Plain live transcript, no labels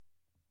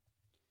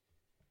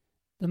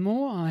The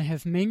more I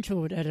have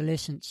mentored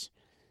adolescents,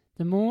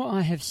 the more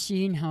I have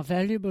seen how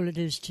valuable it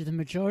is to the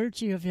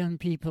majority of young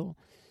people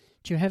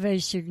to have a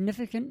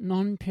significant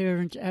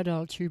non-parent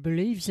adult who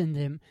believes in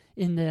them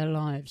in their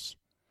lives.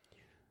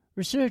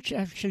 Research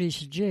actually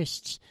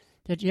suggests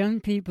that young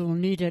people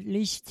need at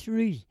least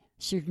 3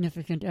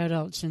 significant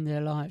adults in their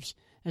lives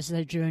as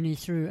they journey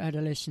through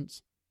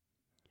adolescence.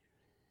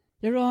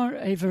 There are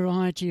a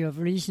variety of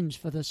reasons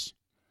for this.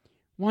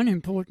 One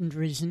important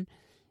reason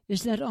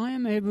is that I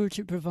am able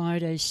to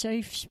provide a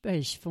safe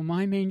space for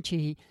my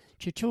mentee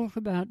to talk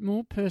about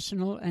more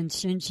personal and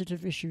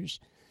sensitive issues,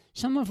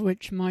 some of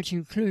which might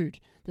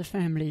include the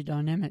family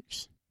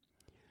dynamics.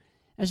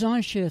 As I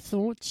share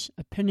thoughts,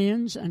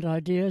 opinions, and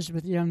ideas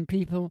with young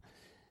people,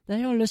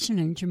 they are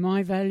listening to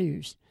my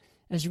values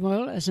as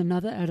well as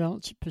another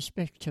adult's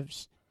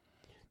perspectives.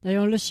 They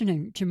are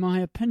listening to my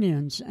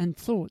opinions and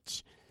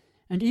thoughts,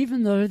 and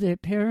even though their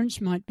parents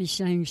might be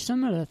saying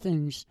similar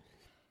things,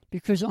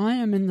 because I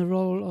am in the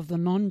role of the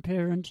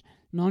non-parent,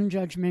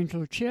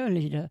 non-judgmental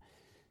cheerleader,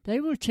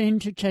 they will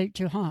tend to take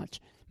to heart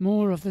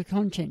more of the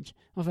content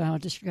of our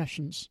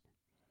discussions.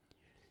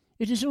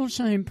 It is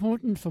also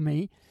important for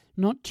me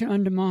not to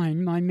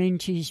undermine my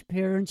mentee's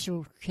parents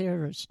or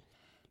carers,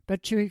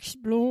 but to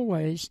explore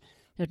ways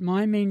that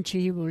my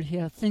mentee will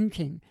hear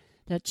thinking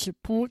that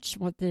supports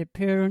what their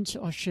parents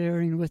are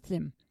sharing with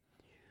them.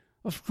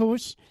 Of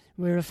course,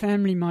 where a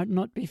family might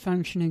not be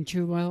functioning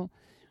too well,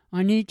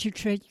 I need to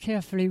tread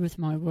carefully with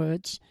my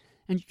words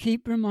and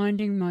keep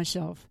reminding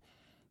myself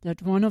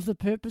that one of the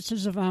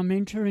purposes of our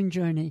mentoring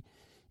journey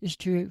is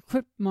to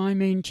equip my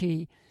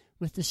mentee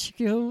with the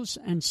skills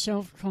and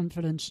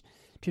self-confidence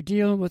to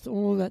deal with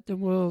all that the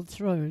world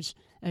throws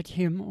at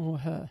him or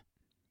her.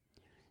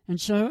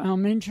 And so our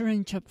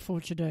mentoring tip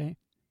for today: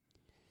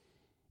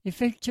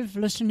 effective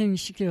listening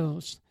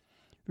skills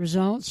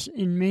results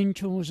in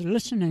mentors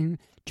listening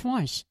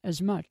twice as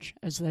much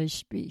as they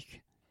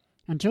speak.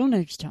 Until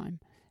next time,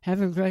 have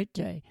a great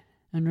day,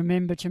 and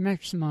remember to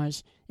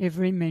maximize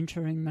every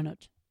mentoring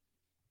minute.